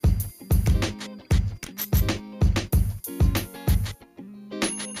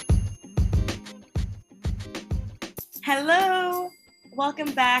Hello!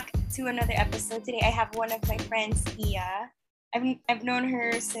 Welcome back to another episode. Today I have one of my friends, Iya. I've known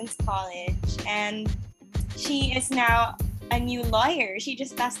her since college, and she is now a new lawyer. She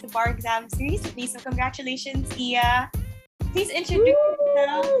just passed the bar exams recently, so congratulations, Iya. Please introduce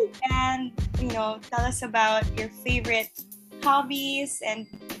yourself and, tell us about your favorite hobbies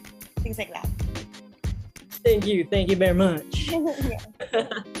and things like that. Thank you very much.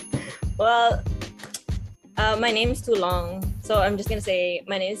 Well, my name's too long, so I'm just gonna say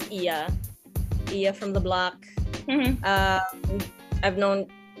my name is Iya from the block. I've known,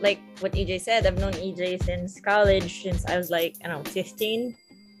 like what EJ said, I've known EJ since college, since I was 15, 16.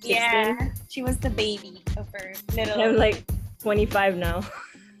 Yeah, she was the baby of her little... I'm 25 now.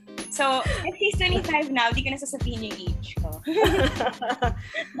 So, if he's 25 now, di ka na sasabihin yung age ko.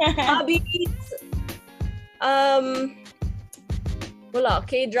 Hobbies? Wala,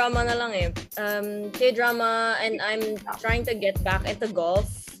 K-drama na lang eh. K-drama, and I'm trying to get back into golf.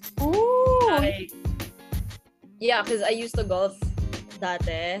 Ooh! Because I used to golf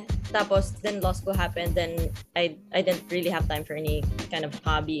dati. Tapos, then law school happened, then I didn't really have time for any kind of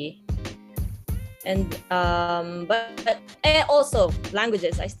hobby. And, but also,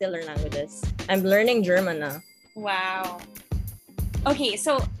 languages. I still learn languages. I'm learning German now. Wow. Okay,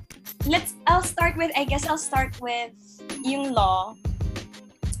 so, I'll start with yung law.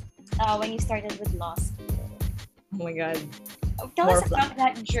 When you started with law school. Oh my God. Tell us about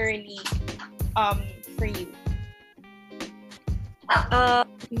that journey for you.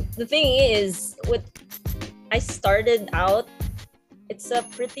 The thing is, I started out, it's a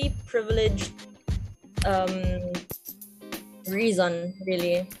pretty privileged reason,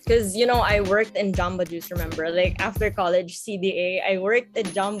 really. Because, I worked in Jamba Juice, remember? After college, CDA, I worked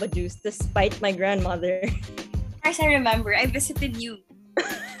at Jamba Juice despite my grandmother. As I remember, I visited you.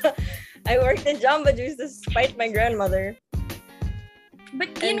 I worked in Jamba Juice despite my grandmother.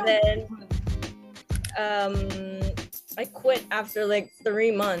 But then I quit after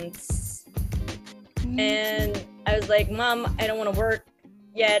 3 months. And I was like, Mom, I don't want to work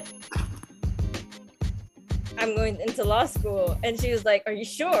yet. I'm going into law school. And she was like, are you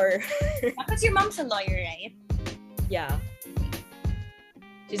sure? Because your mom's a lawyer, right? Yeah.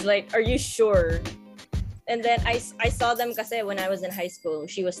 She's like, are you sure? And then I saw them kasi when I was in high school.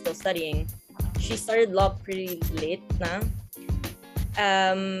 She was still studying. She started law pretty late na.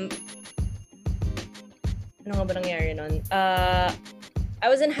 Ano nga ba nangyari nun? I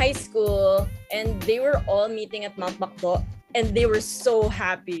was in high school and they were all meeting at Mount Macdo and they were so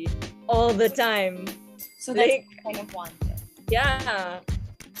happy all the time. So that's kind of wanted. Yeah.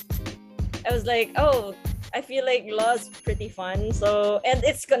 I was like, oh, I feel like law is pretty fun. So, and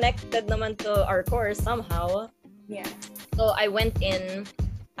it's connected naman to our course somehow. Yeah. So I went in,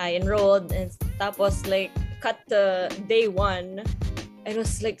 I enrolled, and tapos cut to day 1. It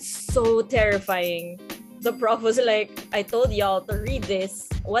was so terrifying. The prof was like, I told y'all to read this.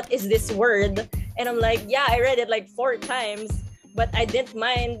 What is this word? And I'm like, yeah, I read it 4 times, but I didn't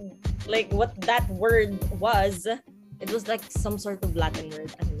mind what that word was. It was some sort of Latin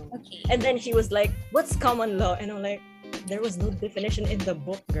word. I don't know. Okay. And then she was like, what's common law? And I'm like, there was no definition in the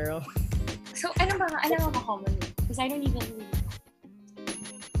book, girl. So, ano ba common law? Because I don't even really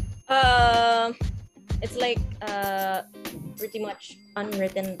know. It's pretty much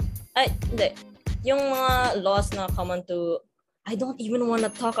unwritten. Hindi. Yung mga laws na common to, I don't even want to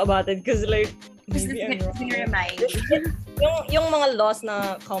talk about it because maybe I'm wrong. Yung mga laws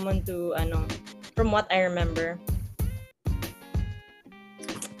na common to, from what I remember.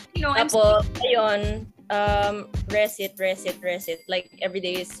 Tapos, ayun, recit. Every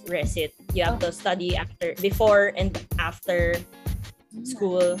day is recit. You have to study before and after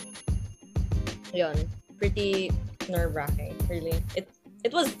school. Ayun, pretty nerve-wracking, really. It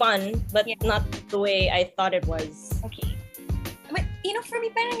was fun, but not the way I thought it was. Okay. But, for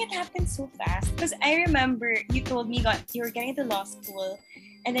me, parang it happened so fast. Because I remember you told me you were getting to law school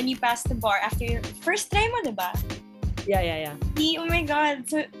and then you passed the bar after your first try mo, diba? Yeah. Oh my God.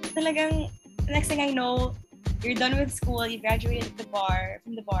 So, talagang, next thing I know, you're done with school, you graduated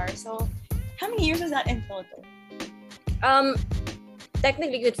from the bar. So, how many years was that in total?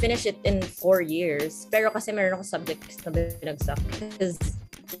 Technically, you could finish it in 4 years. Pero kasi meron ako subjects na binagsak. Because,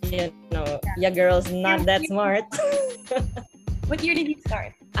 girls, not that smart. What year did you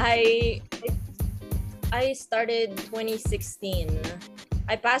start? I started 2016.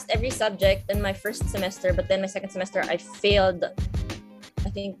 I passed every subject in my first semester, but then my second semester, I failed, I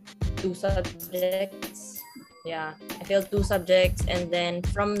think, 2 subjects. Yeah, I failed 2 subjects. And then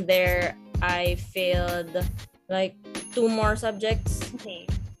from there, I failed 2 more subjects. Okay.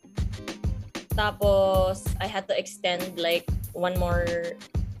 Tapos, I had to extend like 1 more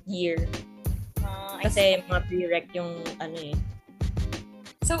year. Kasi mga pre-rec yung ano eh.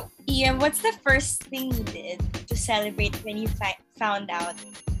 So, Ian, what's the first thing you did to celebrate when you found out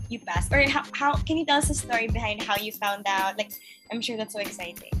you passed? Or how can you tell us the story behind how you found out? Like, I'm sure that's so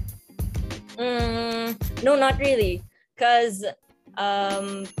exciting. No, not really. Because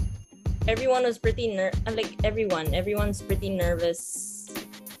everyone was pretty everyone's pretty nervous.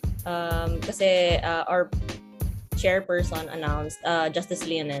 Kasi our chairperson announced, Justice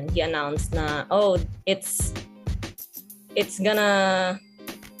Leonen, he announced na, it's gonna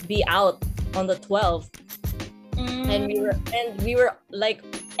be out on the 12th. And we were like,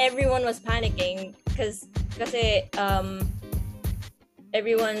 everyone was panicking kasi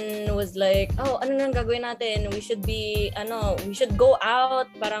everyone was like, ano nang gagawin natin? We should go out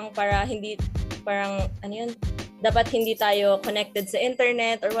para hindi dapat hindi tayo connected sa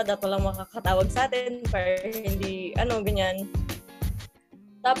internet or dapat lang makakatawag sa atin para hindi ganyan.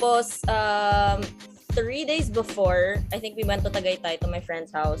 Tapos 3 days before, I think we went to Tagaytay to my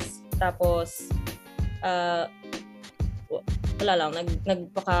friend's house. Tapos wala lang,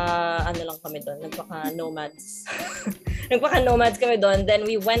 nagpaka nomads. Nagpaka-nomads kami doon. Then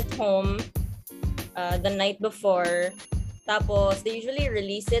we went home the night before. Tapos they usually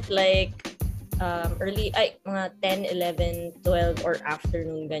release it like early, mga 10, 11, 12 or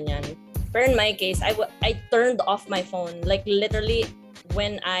afternoon ganyan. But in my case, I turned off my phone. Like literally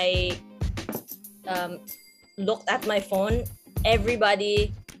when I looked at my phone,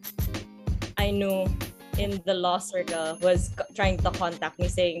 everybody I knew in the law circle was trying to contact me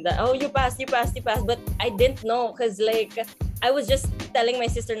saying that, you passed, but I didn't know because like I was just telling my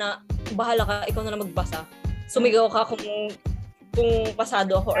sister na bahala ka, ikaw na lang magbasa, sumigaw ka kung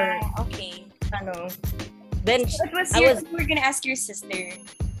pasado ako or okay, then you were gonna ask your sister.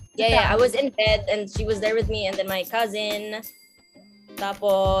 I was in bed and she was there with me, and then my cousin,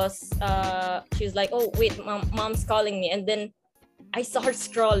 tapos she was like, oh wait, mom's calling me, and then I saw her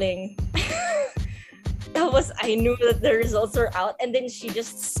scrolling. Tapos I knew that the results were out, and then she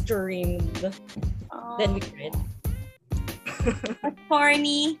just screamed. Then we cried.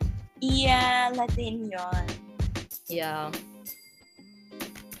 Corny, Latin yon. Yeah.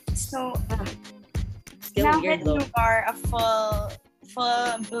 So still now weird that though. You are a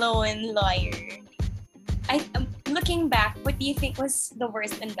full-blown lawyer, looking back, what do you think was the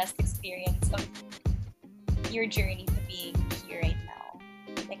worst and best experience of your journey to being here right now?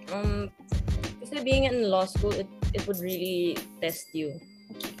 Like, kasi being in law school, it would really test you.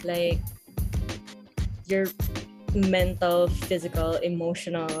 Like, your mental, physical,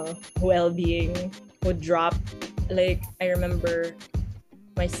 emotional well-being would drop. Like, I remember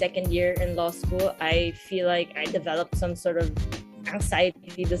my second year in law school, I feel like I developed some sort of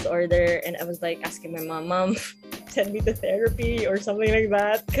anxiety disorder, and I was like asking my mom, send me to therapy or something like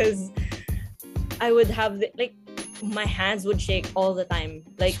that, because I would have my hands would shake all the time.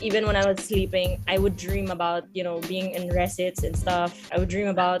 Like even when I was sleeping, I would dream about, being in recits and stuff. I would dream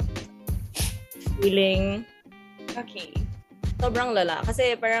about feeling. Okay. Sobrang lala.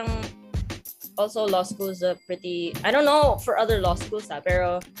 Kasi parang also law school is a pretty, I don't know for other law schools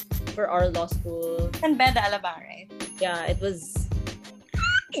pero for our law school. San Beda, Alabang, right? Yeah, it was,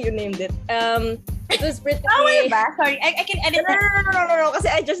 you named it. It was pretty. Wait ba? Sorry, I can edit that. No. Kasi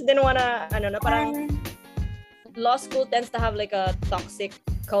I just didn't wanna, parang law school tends to have like a toxic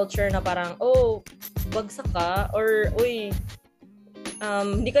culture na parang, bagsak ka, or,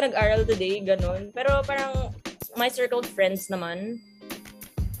 hindi ka nag-aral today, ganon. Pero parang, my circle of friends naman,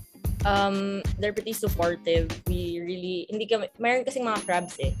 they're pretty supportive. We really, mayroon kasing mga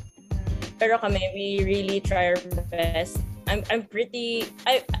crabs eh. Pero kami, we really try our best. I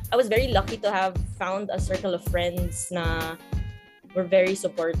was very lucky to have found a circle of friends na were very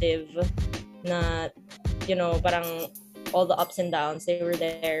supportive, na parang all the ups and downs, they were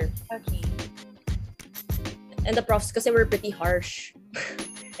there. Okay. And the profs kasi were pretty harsh.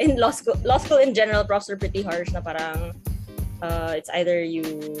 In law school in general, profs are pretty harsh na parang it's either you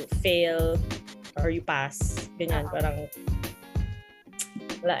fail or you pass. Ganyan, parang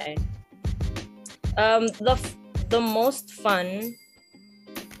wala eh. The most fun,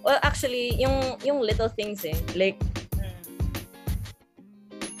 well actually yung little things eh, like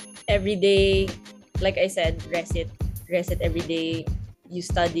every day, like I said, recit every day, you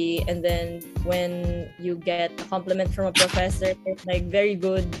study, and then when you get a compliment from a professor, it's like very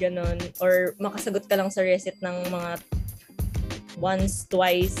good, ganon, or makasagot ka lang sa recit ng mga once,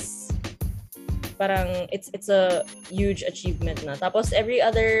 twice, parang it's a huge achievement na. Tapos every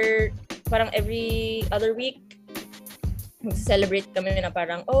other week, celebrate kami na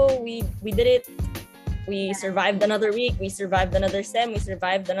parang, oh, we did it. We survived another week, we survived another sem, we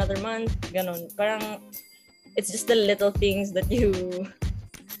survived another month. Ganon. Parang, it's just the little things that you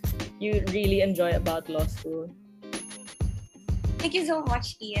really enjoy about law school. Thank you so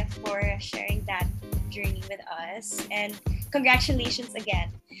much, Ia, for sharing that journey with us. And congratulations again.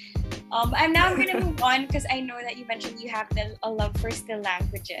 I'm now going to move on because I know that you mentioned you have a love for still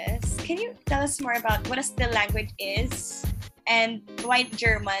languages. Can you tell us more about what a still language is and why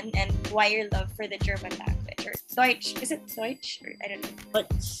German and why your love for the German language? Or Deutsch? Is it Deutsch? Or I don't know.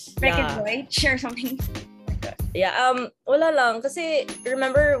 Yeah. Deutsch or something? Yeah, wala lang. Kasi,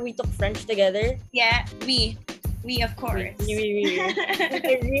 remember, we took French together? Yeah, we of course. We.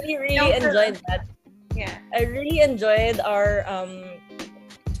 I really enjoyed that. Yeah. I really enjoyed our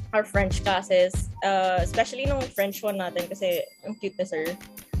French classes, especially nung French one natin kasi ang cute na sir.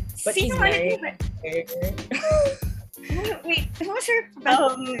 But he's married. Wait, who was your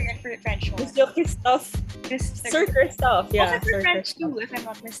French one? Monsieur Christophe. Sir Christophe, yeah. Also for French too, if I'm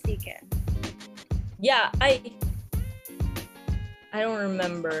not mistaken. Yeah, I don't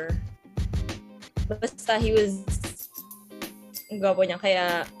remember. Basta he was gwapo niya,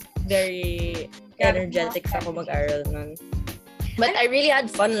 kaya very energetic ako mag-aral nun. But I really had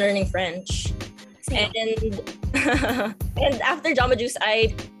fun learning French. And and after Jamba Juice,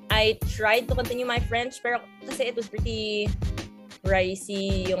 I tried to continue my French, pero kasi it was pretty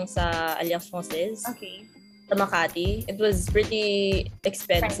pricey yung sa Alliance Française. Okay. Sa Makati. It was pretty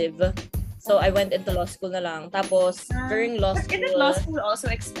expensive. So I went into law school na lang. Tapos during law school... Isn't law school also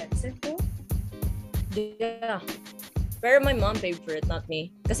expensive though? Yeah. Pero my mom paid for it, not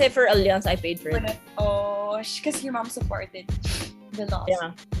me. Kasi for Alliance, I paid for it. Oh, because your mom supported the law.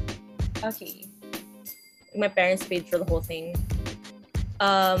 Yeah. Okay. My parents paid for the whole thing.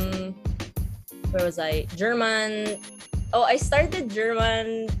 Where was I? German. Oh, I started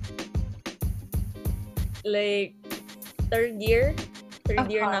German like third year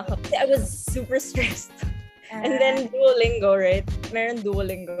na ako. I was super stressed. And then Duolingo, right? Meron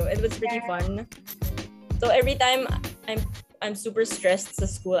Duolingo. It was pretty fun. So every time I'm super stressed sa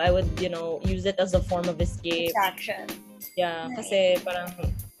school, I would, use it as a form of escape. Distraction. Yeah, kasi parang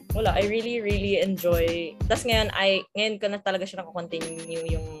wala, I really enjoy. Tas ngayon ko na talaga siya nako-continue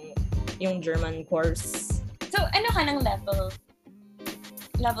yung German course. So ano ka ng level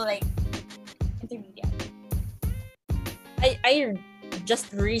like intermediate? I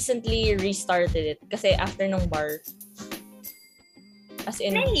just recently restarted it kasi after ng bar. As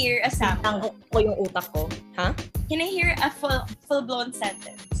in, can I hear a sample? Tangok ko yung utak ko. Ha? Can I hear a full-blown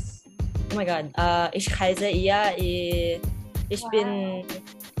sentence? Oh my God. Ich heiße Ia. Ich bin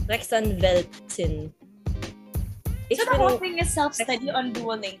Rechtsanwältin. So the whole thing is self-study on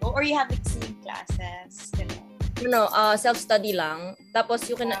Duolingo or you have like Zoom classes? No, self-study lang. Tapos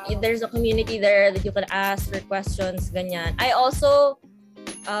there's a community there that you can ask for questions, ganyan. I also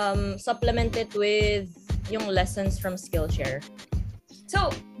supplemented with yung lessons from Skillshare. So,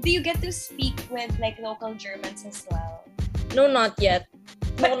 do you get to speak with like local Germans as well? No, not yet.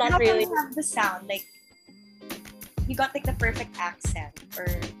 But no, not how really. Can you have the sound? Like, you got like the perfect accent, or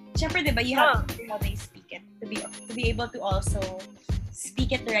syempre, diba, you have to hear how they speak it to be able to also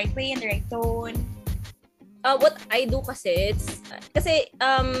speak it the right way and the right tone. What I do kasi they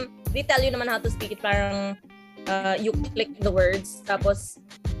tell you naman how to speak it. Parang you click the words, tapos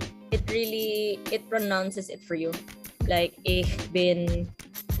it pronounces it for you. Like, ich bin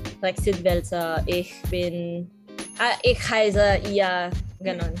Rechtsanwältin, ich heiße Ia,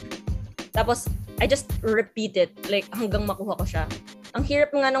 ganon. Tapos, I just repeat it, like, hanggang makuha ko siya. Ang hirap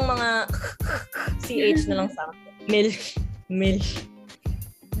nga ng mga CH na lang sa milk.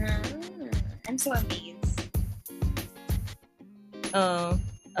 I'm so amazed.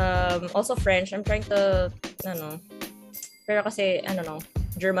 Also French, I'm trying to, pero kasi,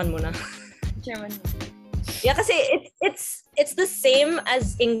 German muna. German. Yeah, kasi it's the same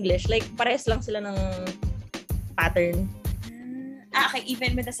as English. Like, parehas lang sila ng pattern. Okay,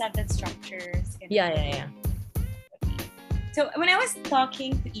 even with the sentence structures. Yeah. Okay. So, when I was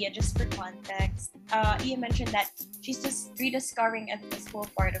talking to Ia, just for context, Ia mentioned that she's just rediscovering a physical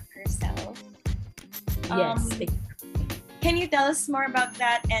part of herself. Yes. Can you tell us more about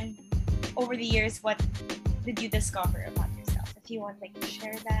that? And over the years, what did you discover about yourself? If you want, to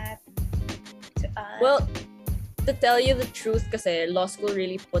share that to us. Well, to tell you the truth, kasi law school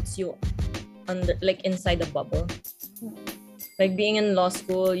really puts you under, inside a bubble. Like, being in law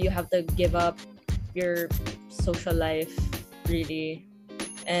school, you have to give up your social life, really.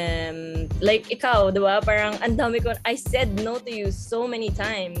 Like, ikaw, diba? Parang, ang dami ko, I said no to you so many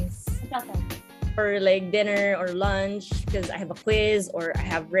times. for like dinner or lunch because I have a quiz or I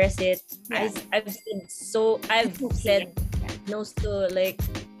have recit. Yeah. I've said no to like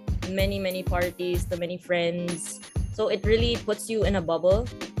many parties, to many friends. So it really puts you in a bubble.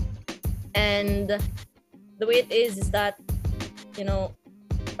 And the way it is that, you know,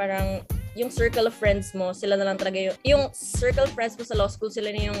 parang yung circle of friends mo, sila na lang talaga yung circle of friends mo sa law school,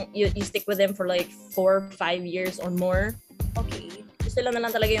 sila na yung you stick with them for like 4 or 5 years or more. Okay. So sila na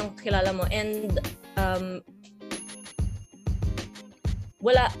lang talaga yung kilala mo. And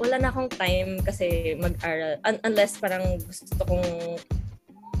wala na akong time kasi mag-aral unless parang gusto kong,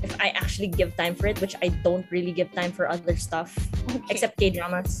 if I actually give time for it, which I don't really give time for other stuff, except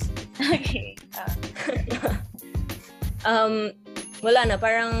K-dramas. Okay. Wala na,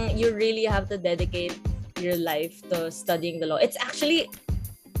 parang you really have to dedicate your life to studying the law. It's actually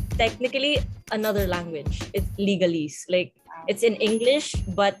technically another language. It's legalese. Like, it's in English,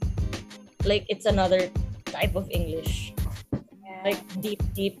 but like it's another type of English. Yeah. Like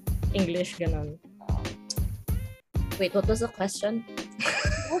deep English, ganon. Wait, what was the question?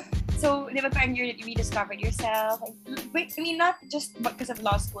 So, di ba parang you rediscovered yourself? Wait, I mean, not just because of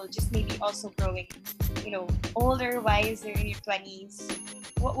law school, just maybe also growing, you know, older, wiser in your 20s.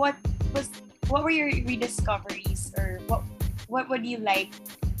 What were your rediscoveries, or what would you like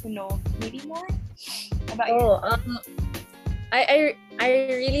to know maybe more about I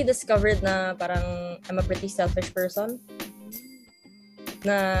really discovered na parang I'm a pretty selfish person.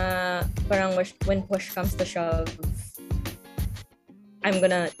 Na parang when push comes to shove, I'm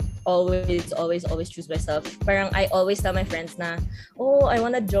gonna always choose myself. Parang I always tell my friends na, oh, I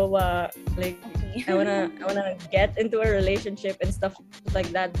wanna jowa, like Okay. I wanna get into a relationship and stuff like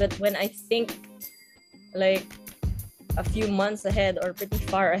that. But when I think like a few months ahead or pretty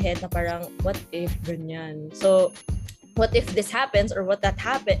far ahead, na parang what if ganyan? So what if this happens, or what if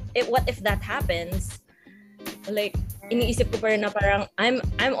that happens? Like iniisip ko pa rin na parang I'm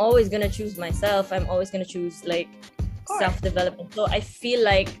always gonna choose myself. I'm always gonna choose like self-development. So I feel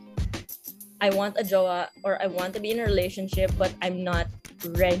like I want a jowa, or I want to be in a relationship, but I'm not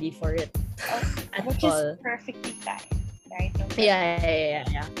ready for it at Which all. is perfectly fine, right? No pressure. Yeah.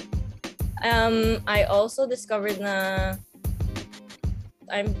 I also discovered na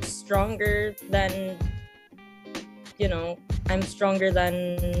I'm stronger than, you know, I'm stronger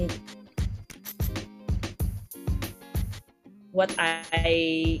than what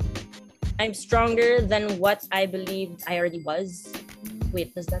I'm stronger than what I believed I already was.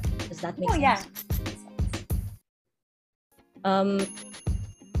 Wait, does that make sense? Yeah.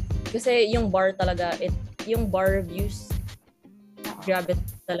 Kasi yung bar talaga, yung bar reviews, grabe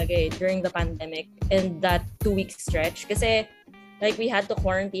talaga during the pandemic and that 2-week stretch. Kasi like we had to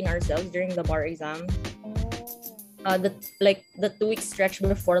quarantine ourselves during the bar exam. The 2-week stretch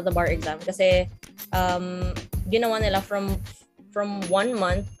before the bar exam. Kasi ginawa nila from 1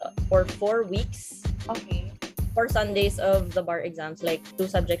 month or 4 weeks. Okay. 4 Sundays of the bar exams, like 2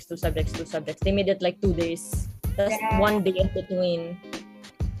 subjects. They made it like 2 days. That's 1 day in between.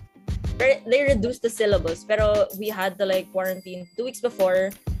 They reduced the syllabus, pero we had to like quarantine 2 weeks before,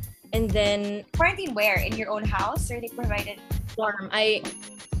 and then Quarantine where? In your own house, or they provided dorm. I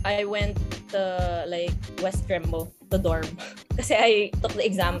went to like West Rembo, the dorm, kasi I took the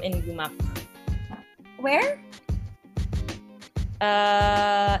exam in UMAC. Where?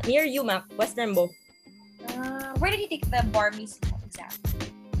 Near UMAC, West Rembo. Where did you take the bar mismo exam?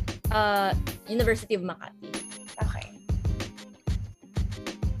 University of Makati. Okay.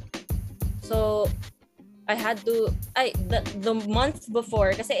 So I had to the month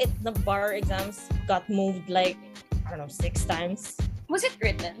before, kasi the bar exams got moved like I don't know 6 times. Was it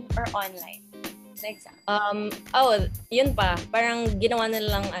written or online? The exam. Yun pa, parang ginawa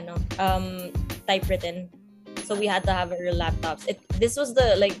nilang typewritten. So we had to have our laptops. This was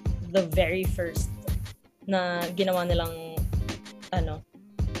the very first na ginawa nilang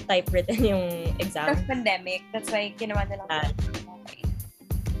typewritten yung exam. Because pandemic, that's why ginawa nilang okay.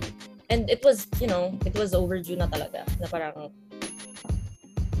 And it was overdue na talaga. Na parang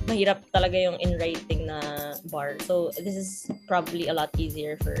mahirap talaga yung in writing na bar. So this is probably a lot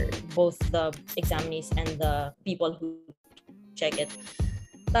easier for both the examinees and the people who check it.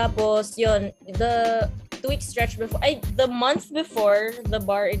 Tapos yun, the 2-week stretch before, the month before the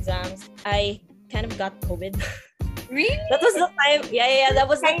bar exams, I kind of got COVID. Really? That was the time. Yeah. That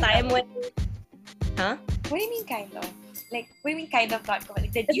was the time when. Huh? What do you mean kind of? Like, what do you mean kind of got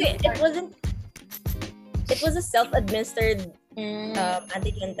COVID? Did you? It wasn't. It was a self-administered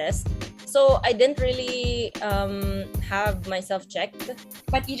antigen test, so I didn't really have myself checked.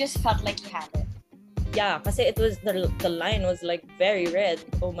 But you just felt like you had it. Yeah, kasi it was, the line was like very red.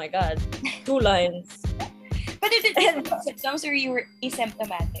 Oh my God. 2 lines. But did it have symptoms or you were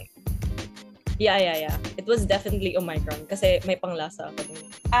asymptomatic? Yeah. It was definitely Omicron kasi may panglasa ako dun.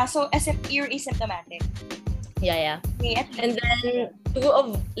 So you're asymptomatic? Yeah. Okay, at And least. then, 2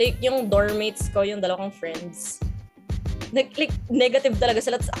 of, like, yung dormmates ko, yung dalawang friends, like negative talaga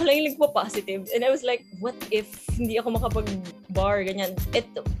sila. Tapos ako lang yung nagpa-positive. And I was like, what if hindi ako makapag-bar, ganyan.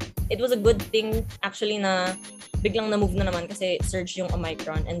 It was a good thing, actually, na biglang na-move na naman kasi surge yung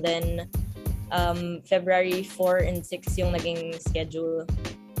Omicron. And then, February 4 and 6 yung naging schedule.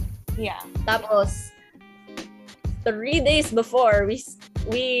 Yeah. Tapos, 3 days before, we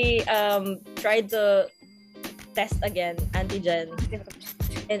tried to test again, antigen.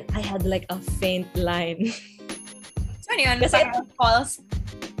 And I had like a faint line. So ano yun? Kasi False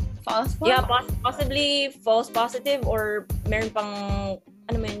form? Yeah, possibly false positive or meron pang,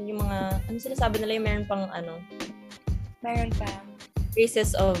 ano man, yung mga, ano sinasabi nila yung meron pang, Meron pa.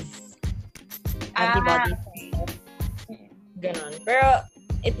 traces of antibodies. Okay. Ganon. Pero,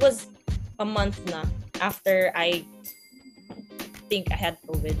 it was a month na after I think I had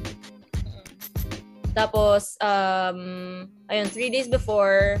COVID. Tapos, ayun, 3 days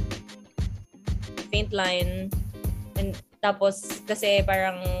before, faint line. And tapos, kasi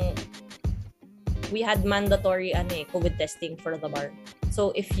parang, we had mandatory, COVID testing for the bar.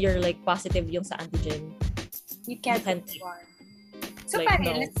 So, if you're like positive yung sa antigen, You can't You can't take one. So, like, paano?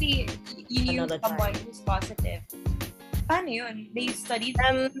 no. Let's say, you knew Another someone who's positive. Paano yun? They studied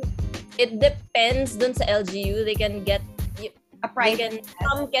it depends dun sa LGU. They can get, a private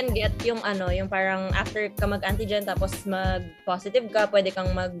some can get yung yung parang after ka mag-antigen tapos mag-positive ka, pwede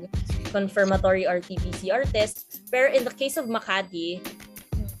kang mag-confirmatory RT-PCR test. Pero in the case of Makati,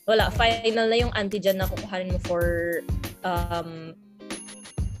 wala, final na yung antigen na kukuhanin mo for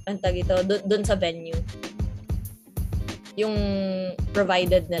dun sa venue. Yung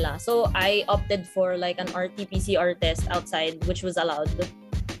provided nila. So, I opted for like an RT-PCR test outside, which was allowed.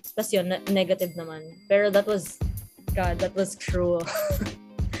 Tapos yun, negative naman. Pero that was cruel.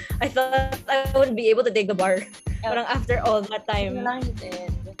 I thought I would be able to take the bar. Parang after all that time. Yun lang you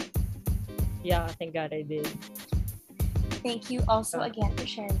did. Yeah, thank God I did. Thank you also again for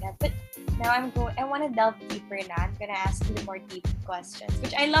sharing that. But now I want to delve deeper now. I'm going to ask you the more deep questions,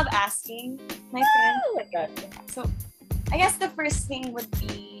 which I love asking my friends. Oh my God. So, I guess the first thing would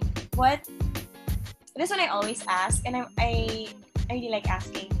be, this one I always ask, and I really like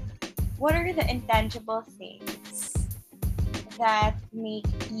asking, what are the intangible things that make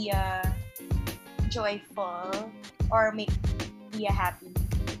Iya joyful or make Iya happy?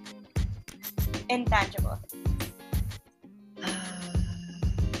 Intangible things.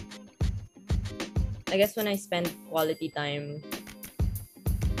 I guess when I spend quality time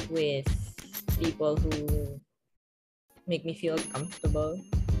with people who make me feel comfortable.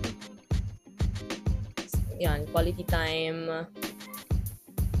 Yan, quality time.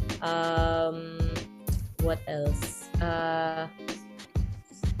 What else?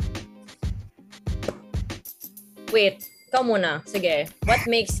 Wait, ikaw muna. Sige. What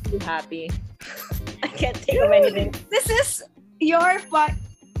makes you happy? I can't think of anything. This is your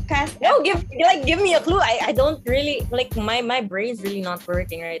podcast. No, give me a clue. I don't really, like, my brain's really not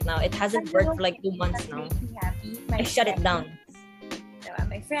working right now. It hasn't worked for like 2 months now. Happy. I shut it down. Diba?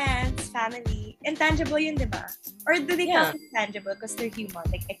 My friends, family. Intangible yun, diba? Or do they count intangible because they're human?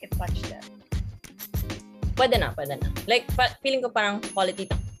 Like, I can touch them. Pwede na. Like, feeling ko parang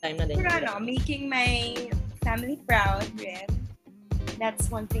quality time na din. Pero making my family proud, rin. That's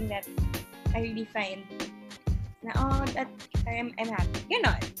one thing that I really find na, that I'm happy.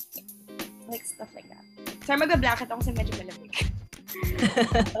 Ganon. Like, stuff like that. So, mag-blanket ako kasi medyo malamig.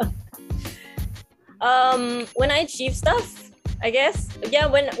 When I achieve stuff, I guess. Yeah,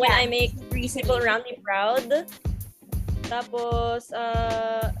 when I make people around me proud. Tapos,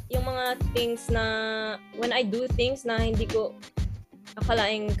 yung mga things na, when I do things na hindi ko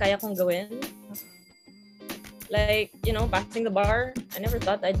akalaing kaya kong gawin. Like, passing the bar. I never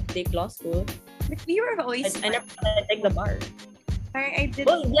thought I'd take law school. But you were always I never thought I'd take the bar. I did.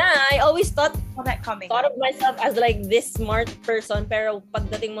 Well, yeah, I always thought of myself as like this smart person, pero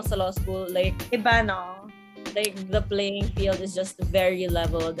pagdating mo sa law school, like, iba, no? Like, the playing field is just very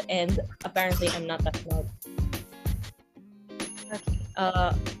leveled, and apparently I'm not that smart. Okay.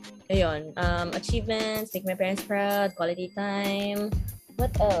 Ayun. Achievements, make my parents proud, quality time.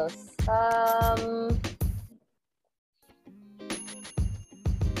 What else?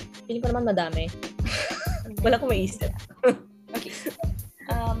 Feeling ko naman madami. Wala akong maisip. Okay.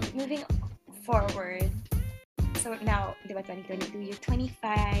 Moving forward. So now, di ba, 2022, you're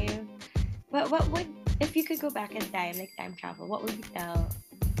 25. What would if you could go back in time, like time travel, what would you tell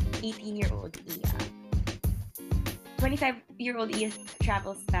 18-year-old Iya? 25-year-old Iya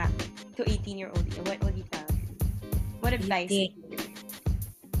travels back to 18-year-old Iya. What would you tell her? What advice would you give her?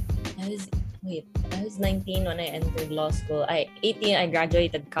 I was 19 when I entered law school. 18, I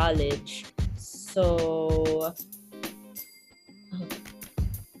graduated college. So,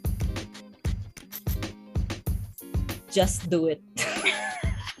 just do it.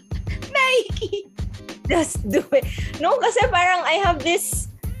 Nike! Just do it. No, kasi parang I have this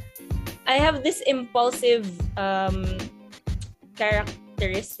impulsive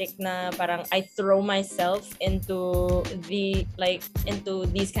characteristic na parang I throw myself into these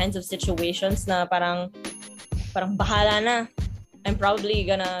kinds of situations na parang bahala na. I'm probably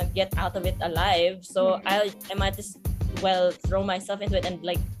gonna get out of it alive. So I might as well throw myself into it and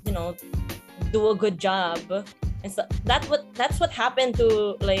do a good job. And so that's what happened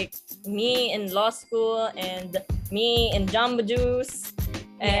to me in law school and me in Jamba Juice.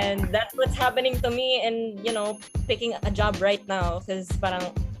 And that's what's happening to me in, picking a job right now. Because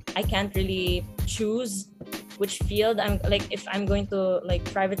parang I can't really choose which field if I'm going to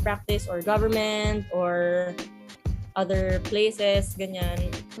private practice or government or other places, ganyan.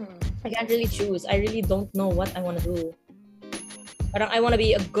 I can't really choose. I really don't know what I want to do. Parang I want to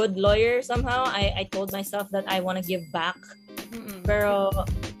be a good lawyer somehow. I told myself that I want to give back. Pero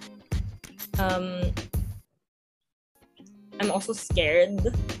I'm also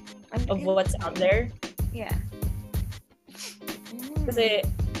scared of what's out there. Yeah. Kasi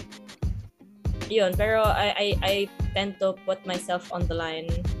yun, pero I tend to put myself on the line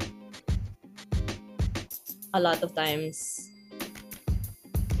a lot of times.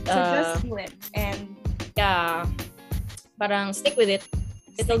 So just do it and yeah, parang stick with it.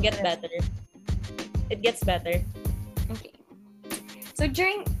 It'll get better. It gets better. Okay. So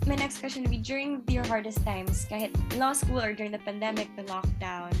my next question would be, during your hardest times, kahit law school or during the pandemic, the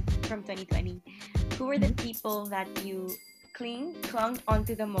lockdown from 2020, who were the people that you clung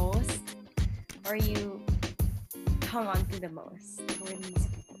onto the most, or you hung on to the most? Who were these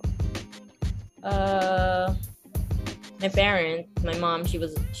people? My parent, my mom,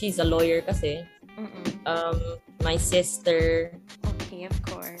 she's a lawyer kasi. My sister. Okay, of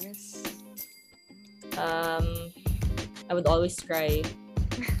course. I would always cry.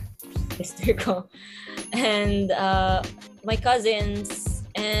 Sister ko. And my cousins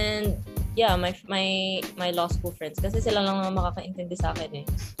and yeah, my law school friends, kasi sila lang ang makakaintindi sa akin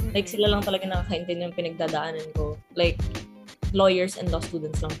eh. Sila lang talaga nakakaintindi ng pinagdadaanan ko. Lawyers and law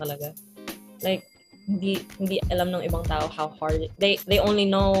students lang talaga. Hindi alam ng ibang tao how hard they only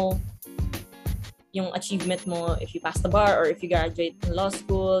know yung achievement mo if you pass the bar or if you graduate in law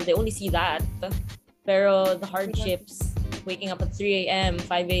school. They only see that. Pero the hardships, waking up at 3 a.m.,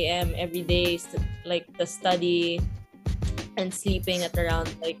 5 a.m. every day, to study and sleeping at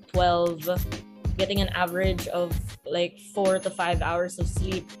around 12, getting an average of 4 to 5 hours of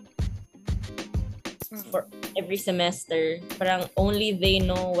sleep for every semester. Parang only they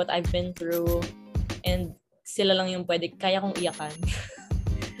know what I've been through and sila lang yung kaya kong iyakan.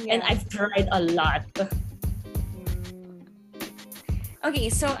 Yeah. And I've tried a lot. Okay,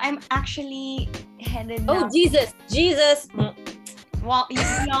 so I'm actually headed now. Oh, Jesus! Well,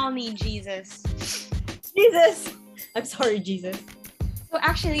 we all need Jesus. Jesus! I'm sorry, Jesus. So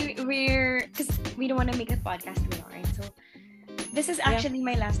actually, because we don't want to make the podcast too long, right? So this is actually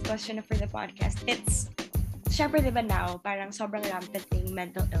my last question for the podcast. It's, syempre diba now, parang sobrang rampant yung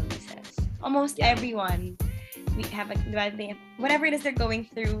mental illnesses. Almost everyone, we have whatever it is they're going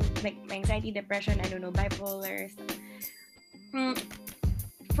through, anxiety, depression, I don't know, bipolar stuff.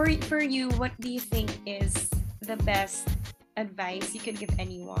 For you, what do you think is the best advice you could give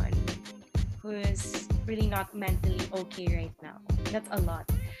anyone who is really not mentally okay right now? That's a lot.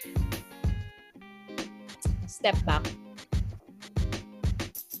 Step back.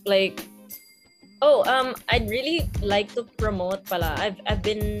 I'd really like to promote pala. I've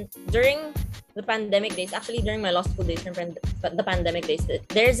been during the pandemic days, actually during my law school days, the pandemic days,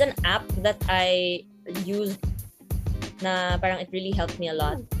 there's an app that I used na parang it really helped me a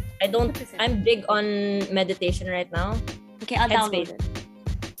lot. I'm big on meditation right now. Okay, I'll download it.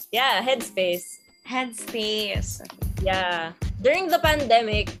 Yeah, Headspace. Okay. Yeah. During the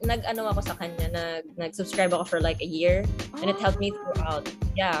pandemic, nag-ano ako sa kanya, nag-subscribe ako for a year, and it helped me throughout.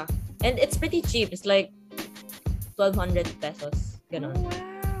 Yeah. And it's pretty cheap. It's 1,200 pesos. Ganon. Oh,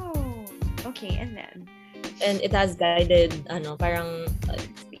 wow. Okay, and then? And it has guided, parang,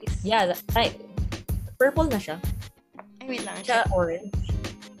 yeah, purple na siya. Ay, wait lang. Siya orange.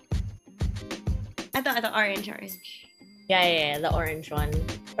 Ito, orange. Yeah, the orange one.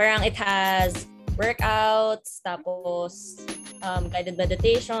 Parang it has workouts, tapos guided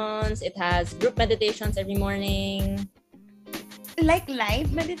meditations. It has group meditations every morning. Like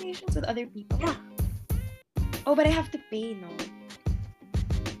live meditations with other people? Yeah. Oh, but I have to pay, no?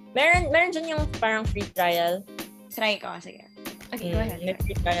 Meron dyan yung parang free trial. Try ko, sige. Okay, go ahead. May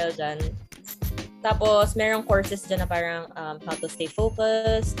free trial dyan. Tapos, merong courses dyan na parang how to stay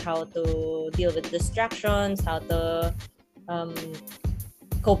focused, how to deal with distractions, how to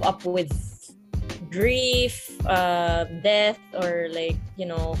cope up with grief, death, or like,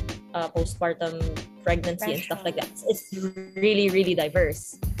 postpartum pregnancy and stuff like that. It's really, really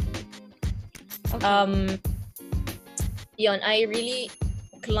diverse. Okay. I really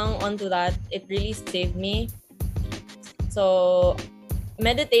clung onto that. It really saved me. So,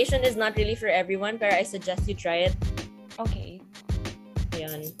 meditation is not really for everyone, but I suggest you try it. Okay.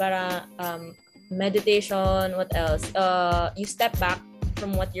 Yun. Para meditation, what else? You step back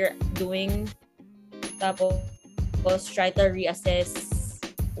from what you're doing. Tapos try to reassess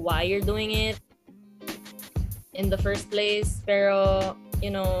why you're doing it in the first place. Pero,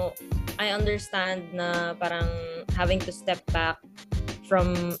 I understand na parang having to step back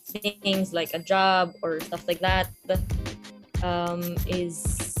from things like a job or stuff like that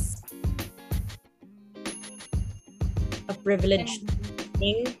is a privileged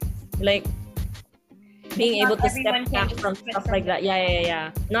thing, like being able to step back from stuff like that.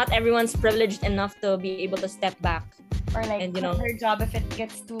 Yeah. Not everyone's privileged enough to be able to step back. Or like her job if it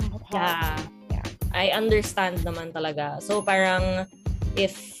gets too hard. Yeah. I understand naman talaga. So parang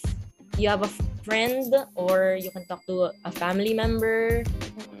if you have a friend or you can talk to a family member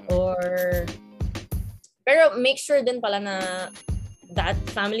or pero make sure din pala na that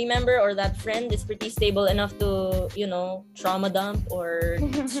family member or that friend is pretty stable enough to, trauma dump or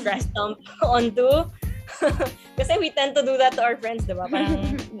stress dump onto. Kasi we tend to do that to our friends, diba?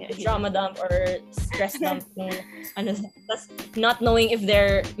 Parang trauma dump or stress dump. Tas not knowing if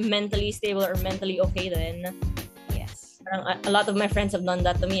they're mentally stable or mentally okay then. Yes. Parang a lot of my friends have done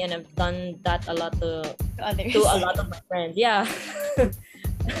that to me and I've done that a lot to others. To a lot of my friends. Yeah.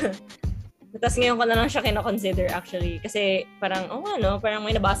 Tapos ngayon ko na lang siya kina-consider actually. Kasi parang, parang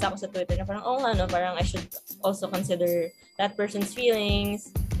may nabasa ako sa Twitter na parang, parang I should also consider that person's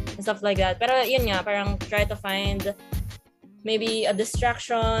feelings and stuff like that. Pero yun nga, parang try to find maybe a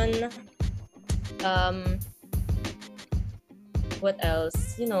distraction. What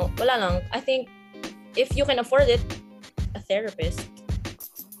else? Wala lang. I think if you can afford it, a therapist.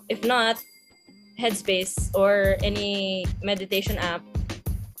 If not, Headspace or any meditation app,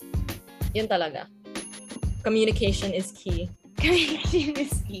 yun talaga. Communication is key. Communication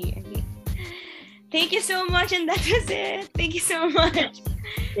is key. Thank you so much, and that was it. Thank you so much.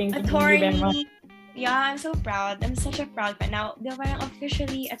 Thank you Attorney. very much. Yeah, I'm so proud. I'm such a proud fan. Now, di ba parang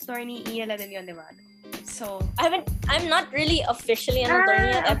officially Attorney Iya na din yun, di ba? So, I'm not really officially an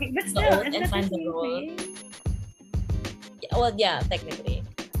attorney yet. Okay, but still, it's not the same thing. Well, yeah, technically.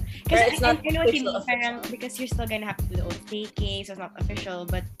 Because it's not I know what you mean, official. parang, because you're still gonna have to do the oath taking, so it's not official,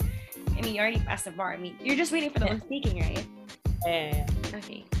 but I mean, you already passed the bar. I mean, you're just waiting for the oath taking, right? Yeah.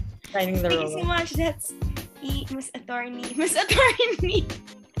 Okay. Signing the Thank you so much. That's Miss Attorney. Miss Attorney.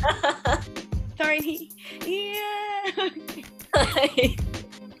 Attorney. Yeah.